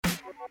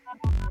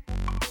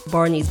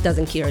Barney's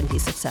doesn't guarantee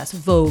success.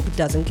 Vogue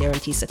doesn't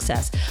guarantee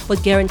success.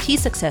 What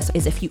guarantees success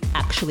is if you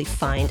actually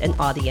find an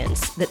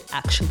audience that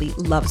actually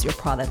loves your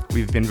product.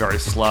 We've been very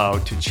slow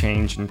to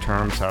change in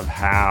terms of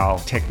how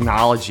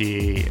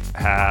technology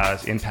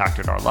has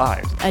impacted our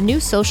lives. A new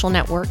social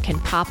network can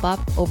pop up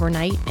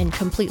overnight and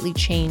completely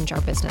change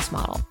our business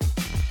model.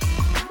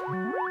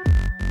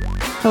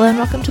 Hello and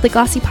welcome to the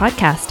Glossy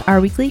Podcast, our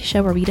weekly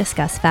show where we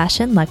discuss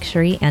fashion,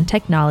 luxury, and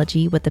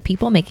technology with the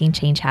people making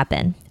change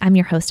happen. I'm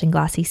your host and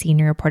Glossy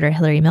senior reporter,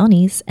 Hillary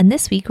Milnes, and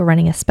this week we're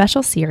running a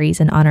special series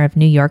in honor of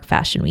New York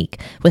Fashion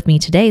Week. With me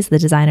today is the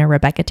designer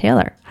Rebecca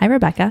Taylor. Hi,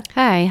 Rebecca.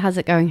 Hi, how's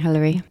it going,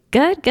 Hillary?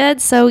 Good.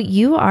 So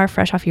you are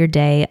fresh off your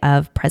day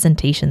of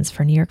presentations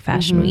for New York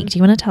Fashion Week. Do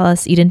you want to tell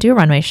us, you didn't do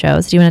runway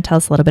shows, do you want to tell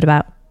us a little bit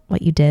about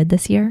what you did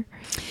this year?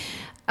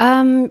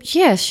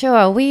 Yeah,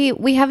 sure.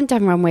 We haven't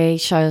done runway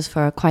shows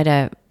for quite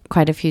a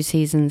few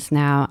seasons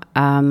now.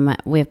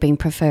 We've been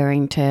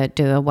preferring to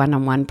do a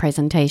one-on-one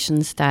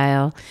presentation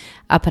style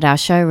up at our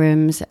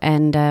showrooms,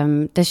 and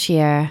this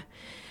year,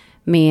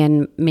 me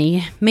and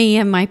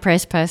my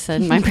press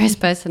person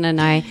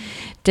and I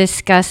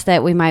discussed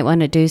that we might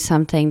want to do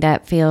something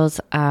that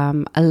feels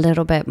a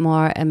little bit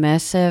more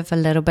immersive, a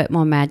little bit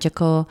more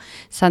magical,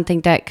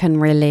 something that can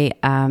really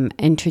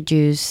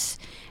introduce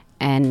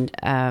and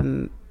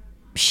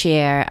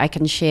I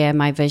can share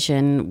my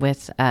vision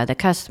with the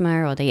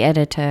customer or the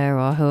editor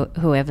or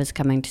whoever's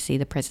coming to see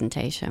the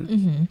presentation.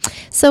 Mm-hmm.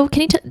 So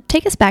can you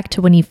take us back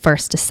to when you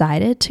first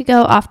decided to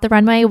go off the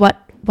runway? What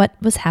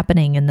was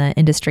happening in the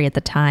industry at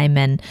the time,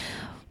 and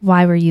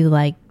why were you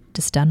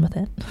just done with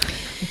it?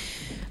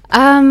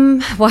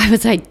 Why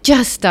was I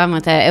just done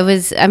with it?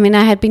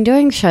 I had been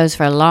doing shows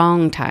for a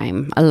long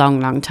time.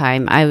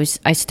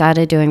 I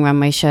started doing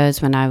runway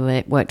shows when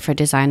I worked for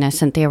designer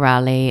Cynthia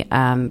Rowley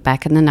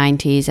back in the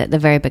 90s at the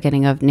very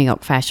beginning of New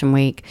York Fashion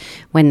Week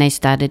when they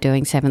started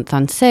doing 7th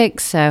on 6th.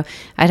 So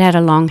I'd had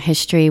a long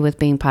history with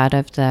being part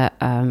of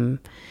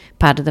the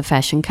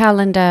fashion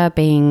calendar,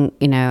 being,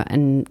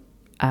 in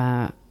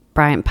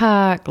Bryant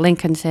Park,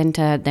 Lincoln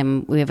Center.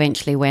 Then we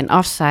eventually went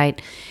offsite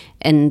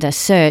in the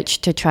search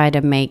to try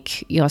to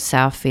make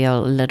yourself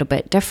feel a little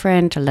bit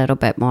different, a little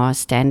bit more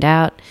stand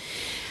out.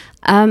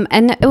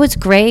 And it was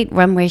great.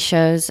 Runway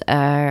shows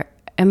are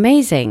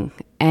amazing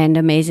and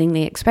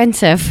amazingly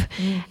expensive.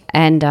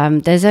 And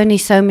there's only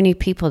so many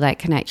people that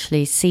can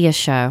actually see a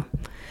show.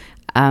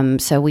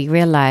 So we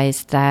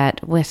realized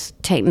that with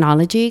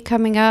technology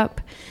coming up,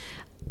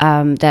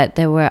 that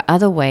there were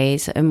other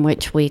ways in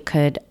which we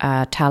could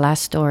tell our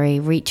story,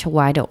 reach a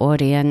wider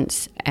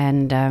audience,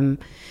 and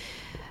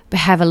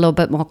have a little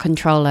bit more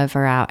control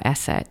over our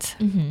assets.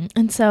 Mm-hmm.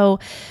 And so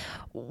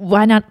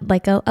why not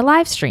a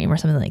live stream or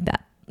something like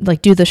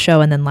that? Do the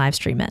show and then live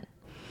stream it?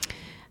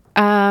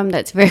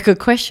 That's a very good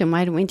question.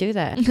 Why don't we do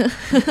that?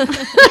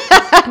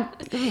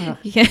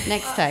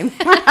 Next time.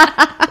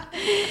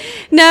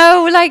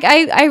 No,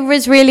 I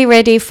was really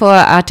ready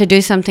to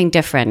do something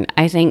different.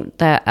 I think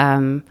that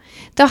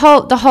the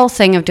whole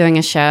thing of doing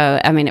a show,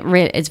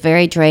 it's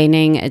very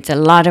draining. It's a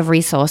lot of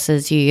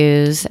resources you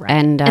use, right.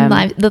 and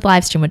the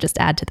live stream would just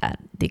add to that,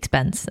 the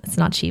expense. It's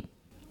not cheap.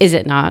 Is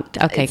it not?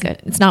 Okay,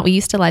 good. It's not. We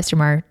used to live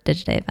stream our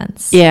Digiday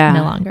events. Yeah,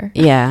 no longer.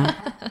 Yeah.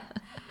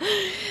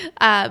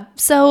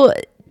 So,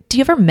 do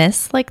you ever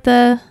miss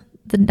the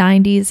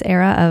 90s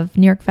era of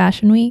New York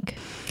Fashion Week?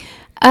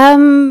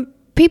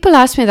 People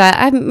ask me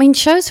that.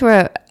 Shows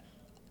were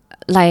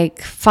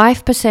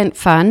 5%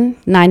 fun,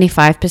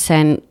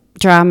 95%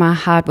 drama,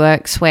 hard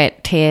work,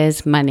 sweat,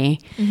 tears, money.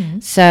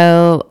 Mm-hmm.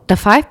 So the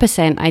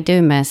 5% I do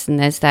miss, and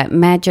there's that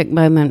magic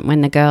moment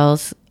when the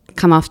girls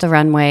come off the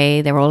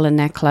runway, they're all in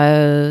their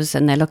clothes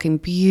and they're looking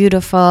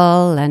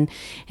beautiful and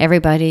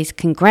everybody's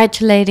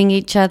congratulating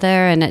each other,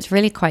 and it's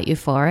really quite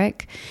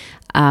euphoric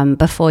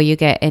before you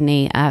get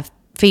any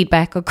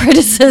feedback or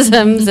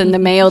criticisms in the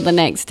mail the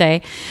next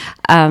day.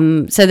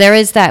 So there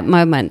is that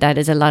moment that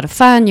is a lot of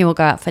fun. You will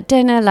go out for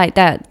dinner like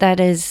that. That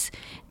is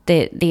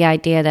the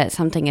idea that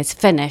something is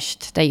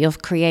finished, that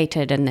you've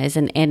created, and there's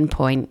an end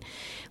point.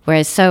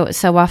 Whereas so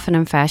often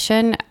in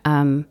fashion,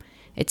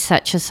 it's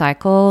such a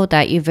cycle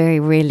that you very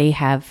rarely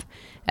have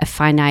a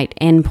finite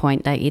end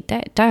point that you're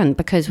done,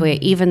 because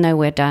even though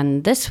we're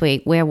done this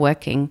week, we're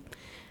working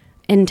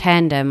in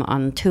tandem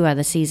on 2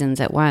 other seasons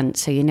at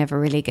once. So you never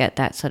really get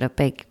that sort of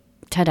big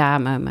ta-da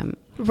moment.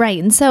 Right.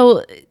 And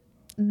so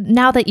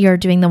now that you're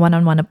doing the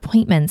one-on-one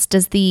appointments,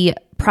 does the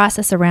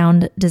process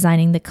around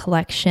designing the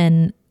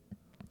collection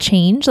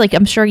change?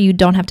 I'm sure you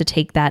don't have to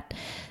take that.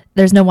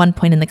 There's no one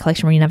point in the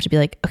collection where you have to be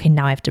okay,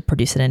 now I have to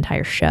produce an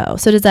entire show.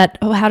 So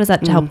how does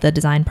that help the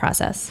design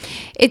process?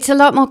 It's a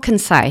lot more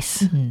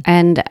concise. Mm-hmm.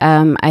 And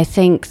I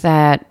think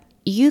that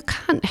you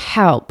can't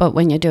help but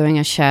when you're doing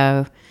a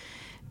show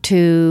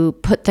to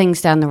put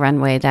things down the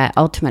runway that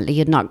ultimately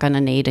you're not going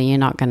to need and you're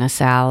not going to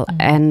sell.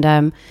 Mm-hmm.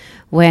 And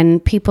when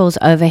people's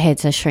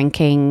overheads are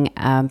shrinking,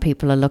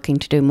 people are looking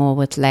to do more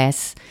with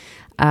less.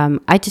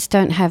 I just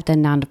don't have the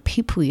amount of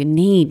people you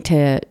need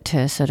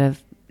to sort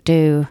of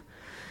do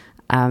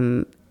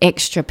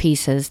extra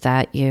pieces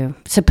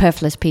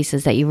superfluous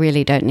pieces that you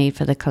really don't need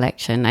for the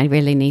collection. I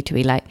really need to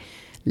be like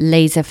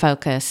laser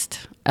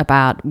focused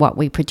about what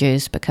we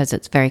produce because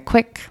it's very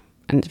quick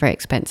and it's very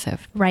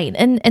expensive. Right.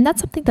 And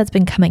that's something that's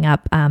been coming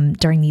up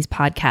during these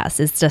podcasts,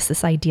 is just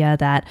this idea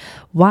that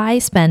why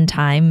spend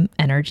time,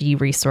 energy,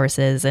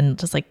 resources, and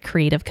just like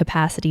creative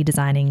capacity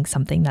designing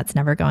something that's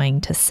never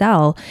going to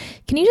sell?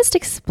 Can you just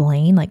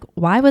explain, like,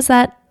 why was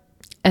that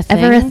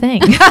ever a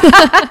thing?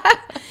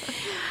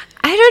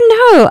 I don't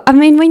know. I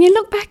mean, when you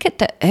look back at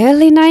the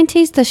early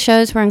 90s, the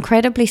shows were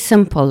incredibly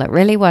simple. It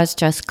really was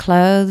just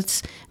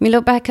clothes. When you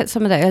look back at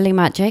some of the early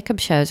Marc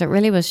Jacobs shows, it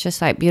really was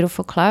just like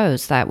beautiful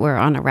clothes that were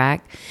on a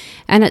rack.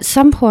 And at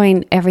some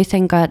point,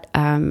 everything got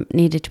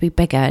needed to be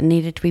bigger, it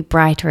needed to be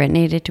brighter, it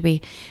needed to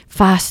be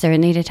faster, it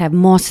needed to have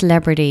more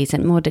celebrities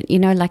and more,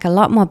 like a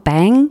lot more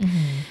bang.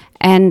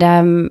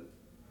 And,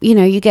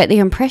 you get the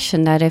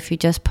impression that if you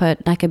just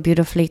put like a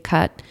beautifully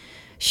cut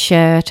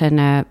shirt and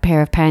a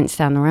pair of pants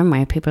down the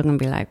runway, people are going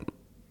to be like,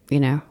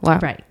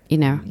 what? Right.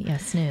 Yeah,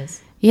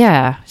 snooze.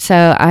 Yeah.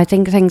 So I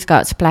think things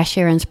got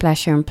splashier and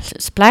splashier and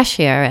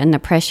splashier, and the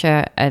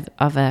pressure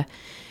of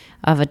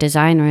a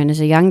designer, and as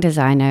a young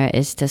designer,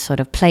 is to sort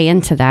of play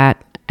into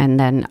that, and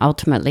then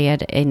ultimately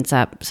it ends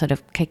up sort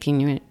of kicking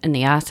you in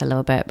the ass a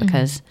little bit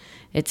because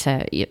it's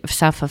a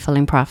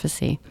self-fulfilling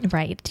prophecy.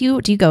 Right. Do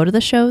you go to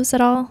the shows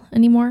at all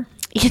anymore?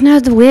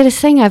 The weirdest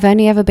thing, I've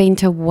only ever been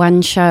to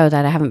one show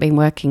that I haven't been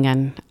working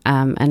in,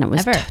 and it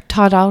was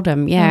Todd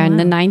Oldham, in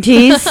the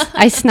 90s.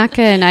 I snuck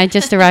in. I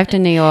just arrived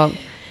in New York.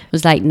 It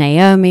was like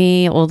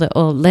Naomi, or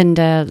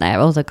Linda,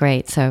 all the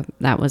greats. So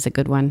that was a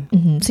good one.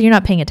 Mm-hmm. So you're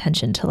not paying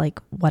attention to like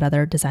what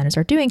other designers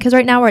are doing, because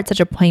right now we're at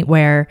such a point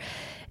where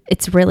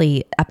it's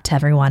really up to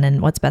everyone and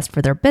what's best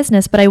for their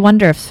business. But I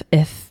wonder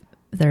if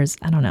there's,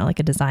 I don't know, like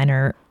a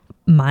designer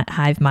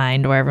hive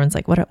mind where everyone's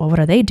like, what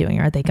are they doing?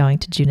 Are they going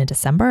to June and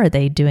December? Are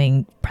they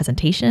doing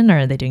presentation, or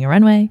are they doing a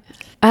runway?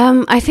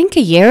 I think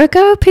a year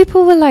ago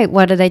people were like,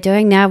 what are they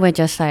doing? Now we're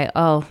just like,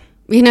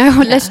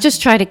 let's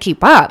just try to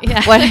keep up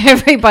what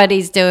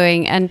everybody's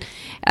doing. And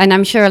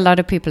I'm sure a lot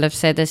of people have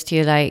said this to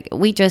you, like,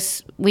 we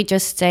just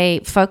stay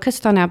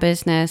focused on our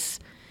business,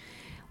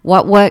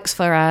 what works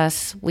for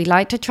us. We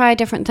like to try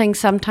different things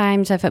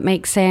sometimes if it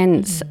makes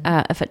sense.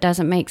 If it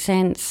doesn't make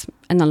sense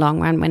in the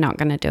long run, we're not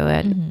going to do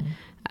it.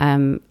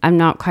 I'm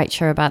not quite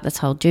sure about this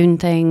whole June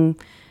thing.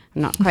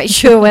 I'm not quite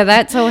sure where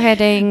that's all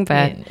heading,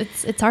 but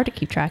it's hard to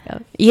keep track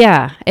of.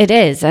 Yeah, it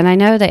is. And I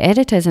know the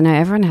editors, I know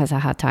everyone has a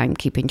hard time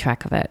keeping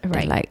track of it. Right.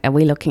 They're like, are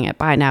we looking at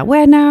buy now,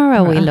 wear now?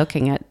 Are we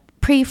looking at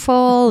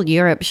pre-fall?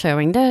 Europe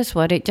showing this?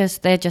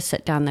 They just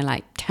sit down. They're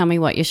like, tell me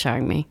what you're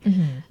showing me,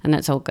 and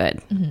it's all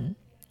good.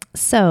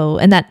 So,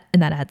 and that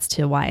adds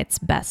to why it's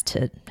best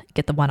to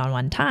get the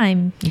one-on-one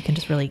time. You can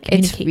just really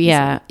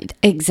communicate.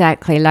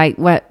 Exactly. Like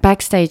what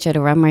backstage at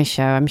a runway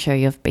show, I'm sure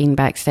you've been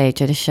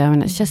backstage at a show,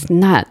 and it's just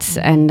nuts.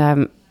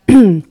 And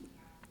you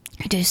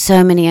do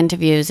so many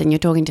interviews, and you're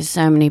talking to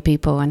so many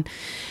people,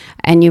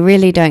 and you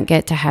really don't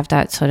get to have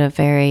that sort of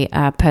very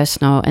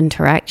personal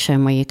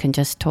interaction where you can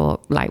just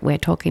talk like we're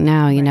talking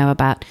now,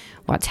 about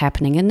what's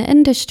happening in the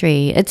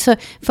industry.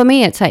 For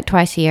me, it's like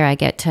twice a year I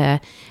get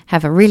to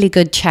have a really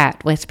good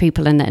chat with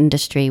people in the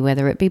industry,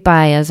 whether it be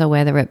buyers or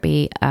whether it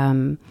be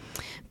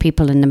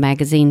people in the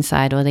magazine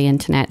side or the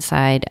internet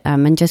side,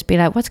 and just be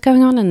like, what's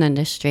going on in the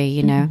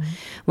industry?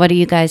 What are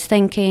you guys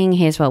thinking?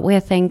 Here's what we're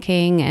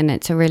thinking. And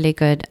it's a really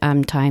good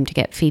time to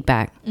get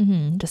feedback.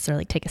 Just sort of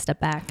like take a step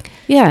back.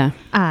 Yeah.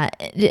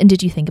 And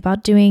did you think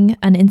about doing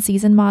an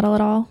in-season model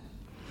at all?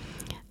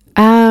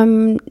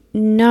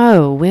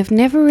 No, we've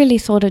never really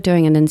thought of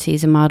doing an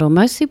in-season model,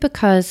 mostly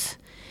because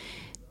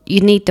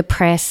you need the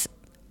press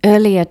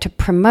earlier to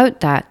promote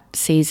that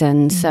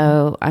season.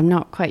 So I'm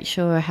not quite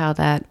sure how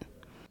that...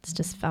 It's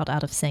just felt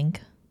out of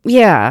sync.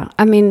 Yeah.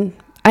 I mean,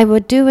 I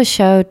would do a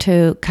show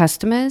to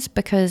customers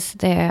because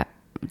they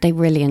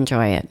really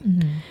enjoy it.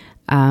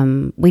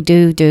 We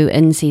do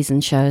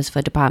in-season shows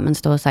for department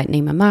stores like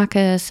Neiman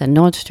Marcus and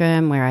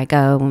Nordstrom, where I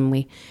go when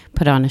we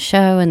put on a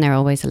show, and they're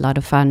always a lot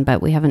of fun,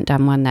 but we haven't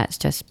done one that's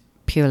just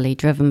purely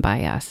driven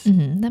by us.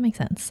 That makes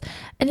sense.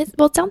 And it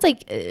sounds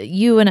like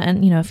you and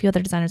a few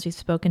other designers we've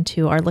spoken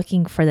to are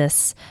looking for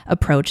this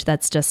approach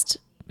that's just,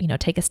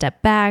 take a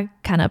step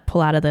back, kind of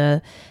pull out of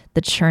the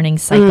churning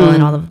cycle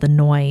and all of the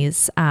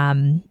noise.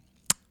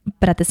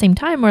 But at the same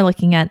time, we're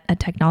looking at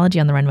technology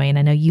on the runway. And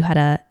I know you had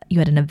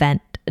an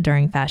event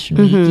during Fashion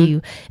Week.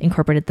 You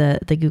incorporated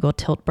the Google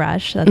Tilt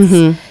brush. That's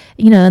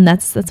and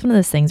that's one of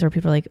those things where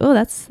people are like, oh,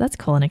 that's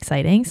cool and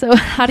exciting. So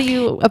how do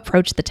you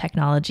approach the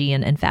technology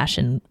and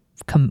fashion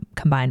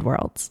combined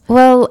worlds?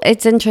 Well,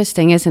 it's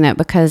interesting, isn't it?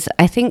 Because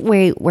I think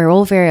we're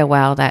all very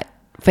aware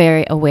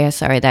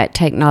that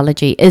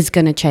technology is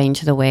going to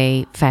change the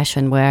way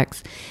fashion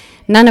works.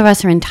 None of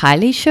us are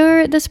entirely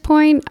sure at this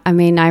point. I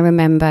mean, I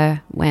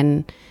remember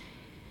when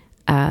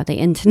the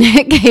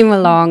internet came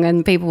along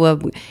and people were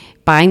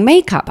buying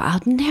makeup. I'll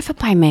never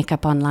buy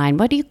makeup online.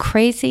 What, are you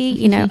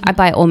crazy? I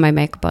buy all my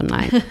makeup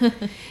online.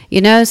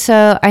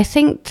 So I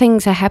think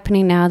things are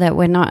happening now that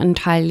we're not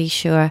entirely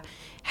sure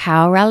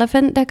how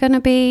relevant they're going to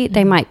be.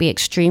 They might be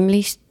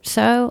extremely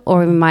so,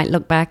 or we might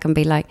look back and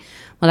be like,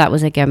 well, that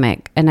was a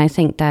gimmick. And I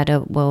think that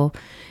it will,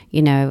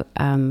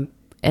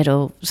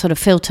 it'll sort of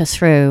filter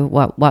through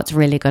what's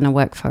really going to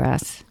work for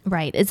us.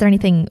 Right. Is there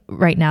anything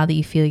right now that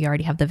you feel you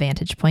already have the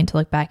vantage point to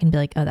look back and be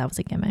like, oh, that was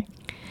a gimmick?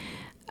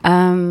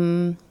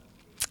 No,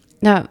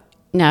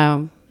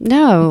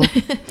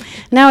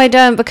 I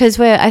don't, because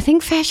I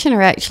think fashion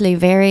are actually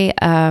very,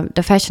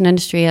 the fashion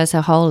industry as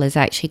a whole is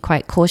actually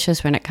quite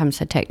cautious when it comes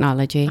to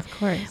technology. Of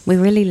course. We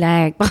really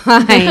lag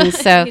behind.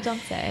 So You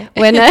don't say.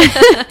 when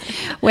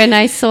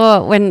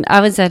I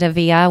was at a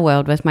VR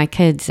world with my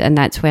kids, and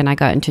that's when I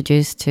got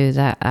introduced to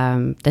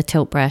the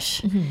tilt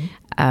brush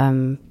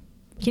Can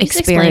you just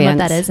experience. explain what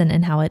that is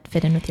and how it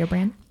fit in with your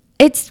brand?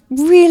 It's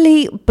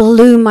really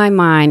blew my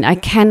mind. I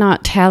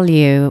cannot tell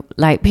you,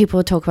 like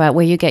people talk about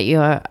where you get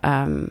your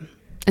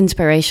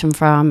inspiration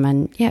from,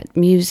 and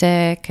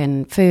music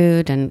and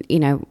food and,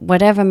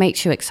 whatever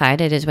makes you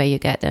excited is where you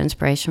get the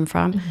inspiration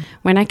from.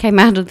 When I came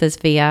out of this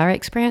VR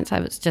experience, I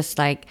was just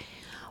like,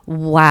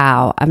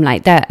 wow. I'm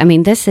like that. I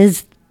mean, this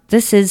is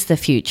the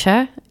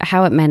future.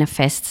 How it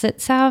manifests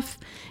itself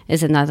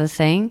is another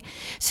thing.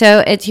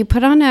 So it's, you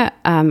put on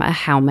a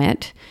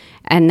helmet,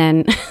 and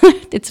then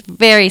it's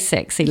very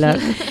sexy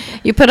look.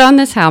 You put on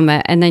this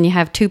helmet, and then you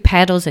have two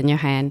paddles in your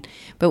hand.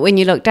 But when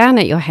you look down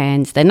at your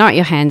hands, they're not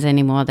your hands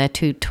anymore. They're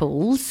two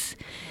tools.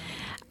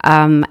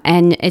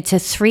 And it's a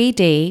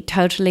 3D,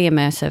 totally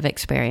immersive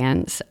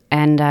experience.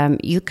 And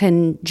you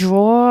can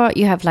draw.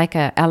 You have like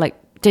a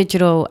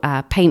digital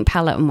paint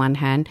palette in one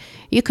hand.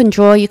 You can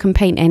draw. You can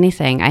paint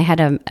anything. I had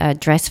a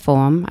dress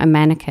form, a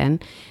mannequin,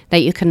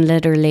 that you can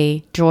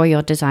literally draw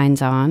your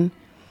designs on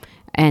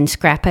and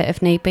scrap it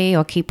if need be,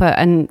 or keep it.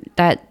 And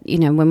that,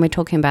 when we're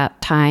talking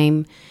about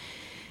time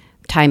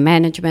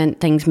management,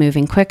 things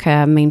moving quicker,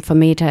 I mean, for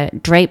me to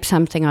drape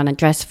something on a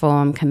dress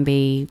form can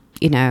be,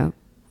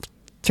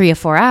 3 or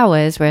 4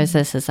 hours, whereas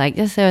this is like,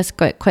 this is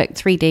quick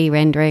 3D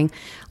rendering.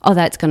 Oh,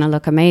 that's going to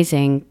look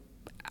amazing.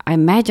 I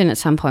imagine at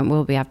some point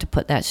we'll be able to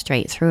put that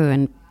straight through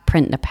and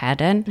print the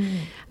pattern.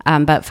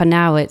 But for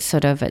now, it's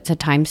a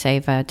time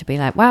saver to be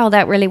like, wow,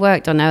 that really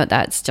worked. Or no,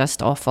 that's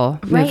just awful.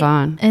 Move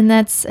on.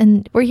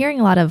 And we're hearing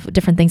a lot of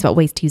different things about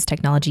ways to use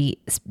technology,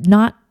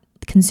 not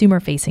consumer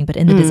facing, but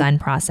in the design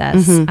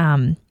process,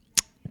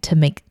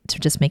 to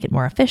just make it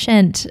more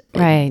efficient.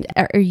 Right.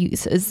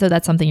 So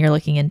that's something you're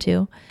looking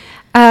into?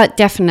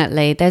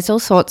 Definitely. There's all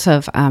sorts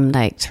of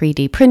like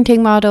 3D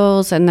printing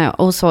models, and there are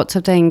all sorts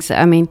of things.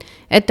 I mean,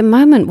 at the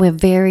moment, we're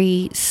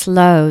very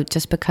slow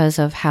just because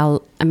of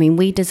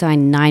we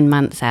design 9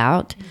 months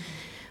out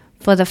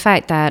for the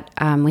fact that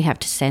we have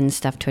to send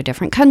stuff to a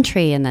different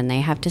country, and then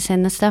they have to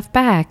send the stuff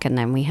back, and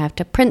then we have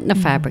to print the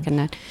fabric. And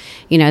then,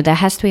 there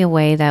has to be a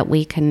way that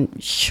we can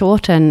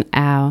shorten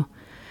our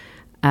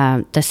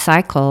the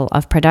cycle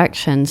of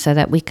production so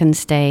that we can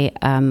stay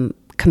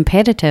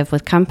competitive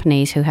with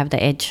companies who have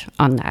the edge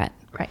on that.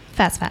 Right.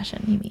 Fast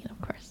fashion, you mean,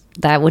 of course.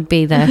 That would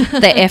be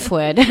the F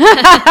word.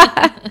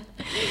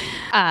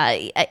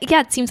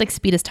 It seems like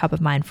speed is top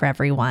of mind for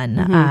everyone.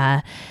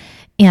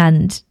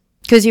 And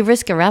because you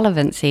risk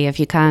irrelevancy if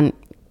you can't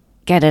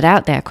get it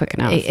out there quick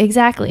enough.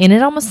 Exactly. And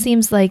it almost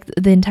seems like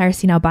the entire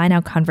see now, buy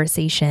now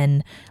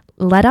conversation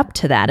led up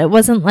to that. It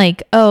wasn't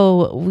like,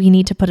 oh, we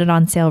need to put it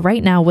on sale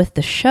right now with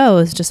the show.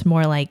 It's just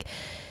more like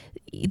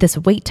this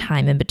wait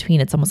time in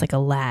between. It's almost like a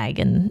lag.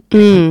 And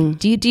like,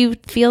 do you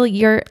feel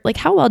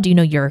how well do you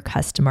know your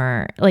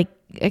customer? Like,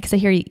 because I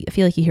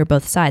feel like you hear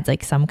both sides.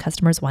 Like, some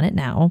customers want it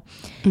now,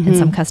 and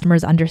some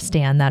customers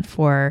understand that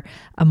for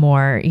a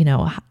more,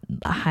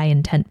 high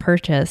intent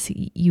purchase,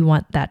 you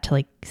want that to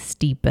like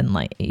steepen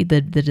like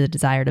the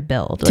desire to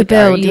build.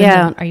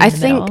 I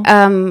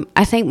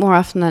think more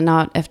often than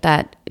not, if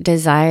that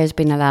desire has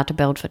been allowed to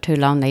build for too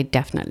long, they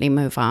definitely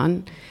move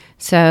on.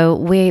 So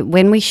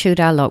when we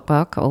shoot our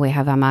lookbook, or we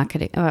have our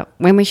marketing,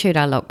 when we shoot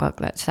our lookbook,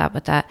 let's start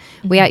with that.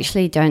 We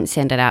actually don't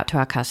send it out to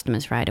our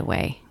customers right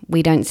away.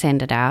 We don't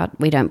send it out.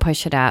 We don't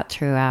push it out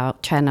through our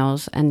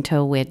channels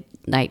until we're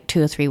like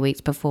 2 or 3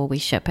 weeks before we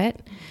ship it,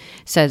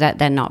 so that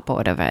they're not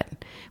bored of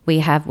it.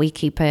 We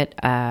keep it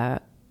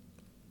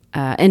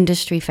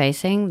industry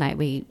facing, like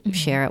we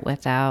share it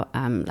with our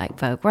like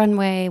Vogue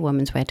Runway,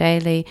 Women's Wear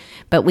Daily,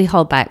 but we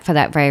hold back for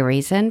that very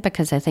reason,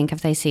 because I think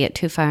if they see it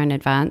too far in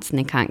advance and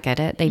they can't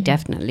get it, they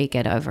definitely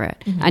get over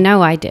it. I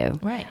know I do.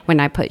 Right. When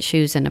I put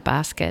shoes in a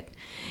basket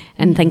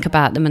and think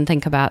about them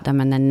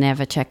and then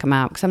never check them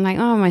out, because I'm like,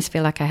 oh, I almost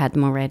feel like I had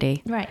them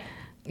already. Right.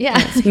 Yeah.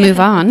 Let's move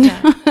on.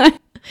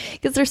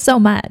 Because there's so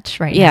much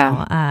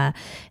now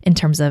in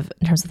terms of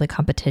the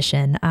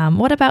competition.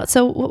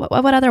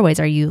 What other ways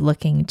are you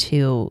looking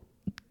to,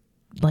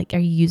 like,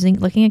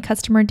 looking at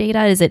customer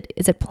data? Is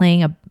it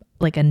playing a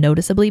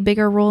noticeably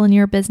bigger role in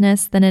your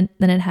business than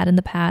it had in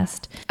the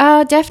past?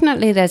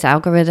 Definitely, there's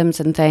algorithms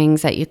and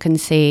things that you can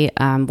see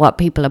what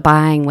people are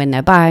buying when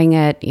they're buying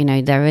it.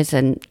 There is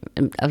a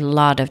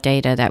lot of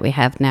data that we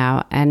have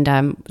now, and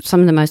some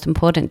of the most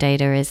important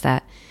data is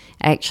that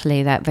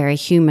very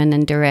human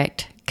and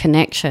direct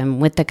connection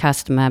with the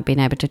customer, being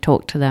able to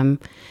talk to them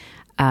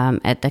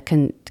at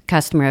the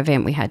customer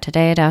event we had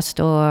today at our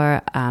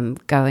store,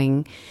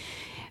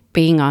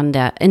 being on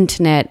the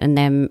internet and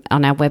then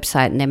on our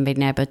website, and then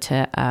being able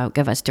to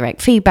give us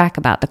direct feedback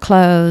about the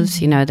clothes.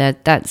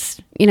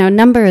 That's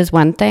number is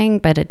one thing,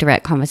 but a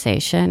direct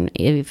conversation,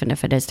 even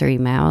if it is through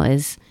email,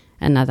 is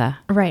another.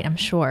 Right, I'm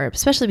sure,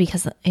 especially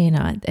because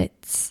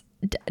it's.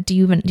 Do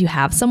you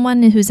have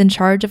someone who's in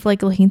charge of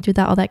like looking through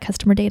all that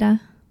customer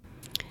data?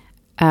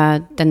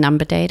 The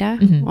number data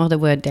or the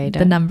word data?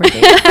 The number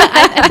data.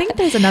 I think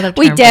there's another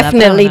term We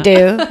definitely for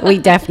that, do. We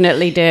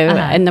definitely do.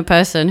 And the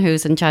person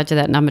who's in charge of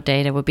that number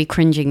data would be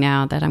cringing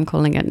now that I'm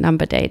calling it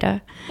number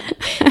data.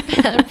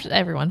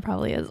 Everyone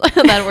probably is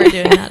that we're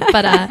doing that.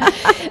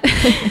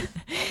 But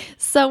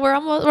so we're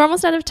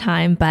almost out of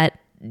time. But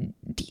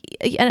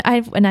and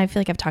I feel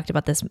like I've talked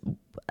about this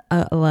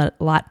a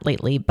lot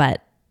lately.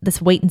 But this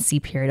wait and see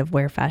period of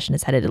where fashion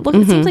is headed.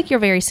 It seems like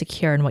you're very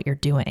secure in what you're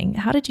doing.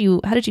 How did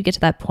you get to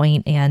that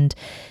point? And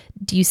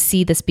do you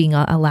see this being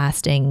a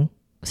lasting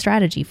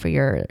strategy for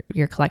your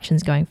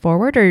collections going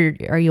forward, or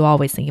are you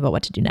always thinking about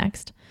what to do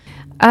next?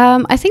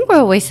 I think we're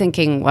always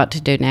thinking what to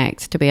do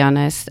next, to be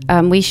honest.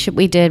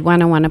 We did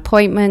one-on-one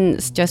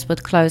appointments just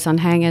with clothes on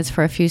hangers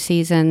for a few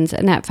seasons,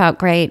 and that felt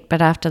great.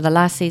 But after the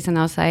last season,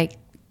 I was like,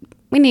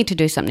 we need to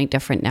do something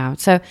different now.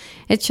 So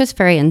it's just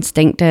very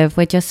instinctive.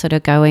 We're just sort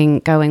of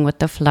going with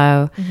the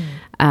flow.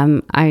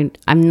 I'm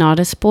not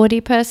a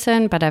sporty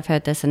person, but I've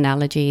heard this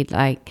analogy,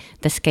 like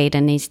the skater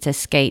needs to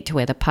skate to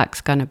where the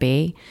puck's going to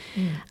be.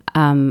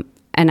 And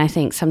I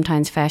think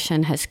sometimes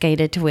fashion has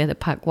skated to where the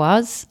puck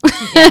was.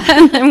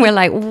 And we're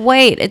like,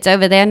 wait, it's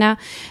over there now.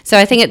 So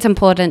I think it's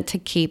important to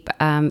keep,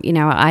 our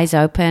eyes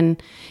open,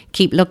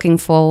 keep looking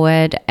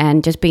forward,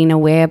 and just being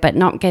aware, but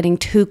not getting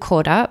too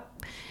caught up.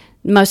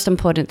 Most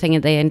important thing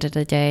at the end of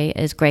the day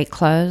is great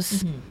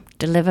clothes,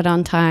 delivered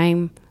on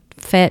time,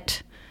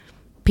 fit,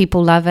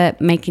 people love it,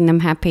 making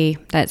them happy.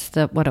 That's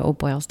what it all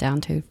boils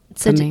down to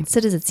for me. So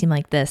does it seem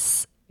like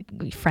this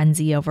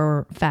frenzy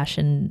over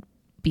fashion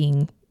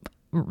being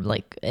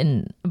like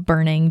in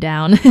burning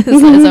down is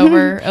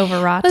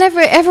overwrought? Well,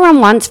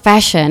 everyone wants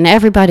fashion.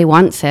 Everybody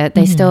wants it.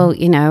 They still,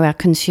 our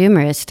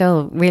consumer is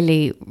still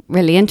really,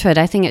 really into it.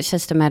 I think it's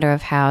just a matter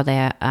of how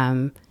they're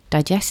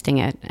digesting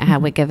it, how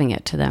we're giving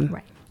it to them.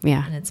 Right.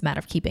 Yeah. And it's a matter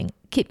of keep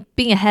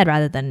being ahead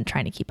rather than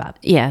trying to keep up.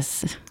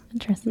 Yes.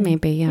 Interesting.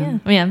 Maybe, yeah.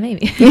 Yeah,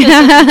 maybe.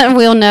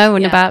 We'll know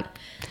in about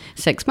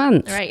 6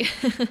 months. Right.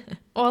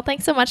 Well,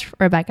 thanks so much,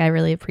 Rebecca. I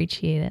really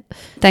appreciate it.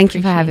 Thank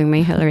you for having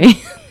me, Hillary.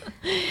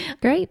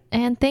 Great.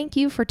 And thank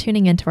you for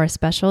tuning into our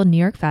special New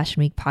York Fashion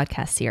Week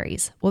podcast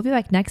series. We'll be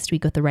back next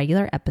week with a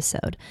regular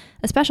episode.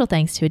 A special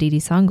thanks to Aditi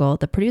Songol,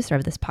 the producer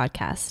of this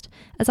podcast.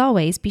 As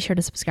always, be sure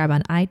to subscribe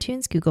on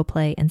iTunes, Google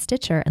Play, and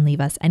Stitcher, and leave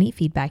us any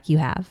feedback you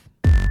have.